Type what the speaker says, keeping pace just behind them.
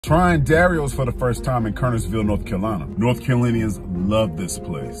Trying Dario's for the first time in Kernersville, North Carolina. North Carolinians love this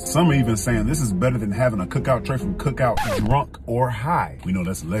place. Some are even saying this is better than having a cookout tray from Cookout drunk or high. We know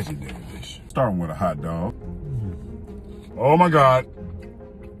that's a legendary dish. Starting with a hot dog. Oh my God.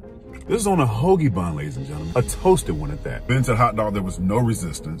 This is on a hoagie bun, ladies and gentlemen. A toasted one at that. Bit into the hot dog, there was no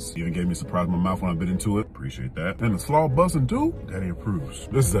resistance. Even gave me a surprise in my mouth when I bit into it. Appreciate that. And the slaw buzzing too, Daddy approves.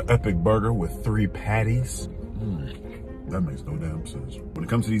 This is an epic burger with 3 patties. That makes no damn sense. When it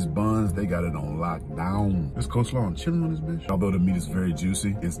comes to these buns, they got it on lockdown. This coleslaw and chili on this bitch. Although the meat is very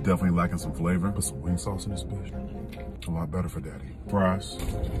juicy, it's definitely lacking some flavor. Put some wing sauce in this bitch. A lot better for Daddy. Fries.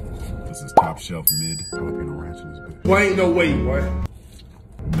 This is top shelf mid. Jalapeno ranch in this bitch. Boy, ain't no way, boy.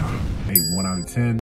 Nah. Hey, 1 out of 10.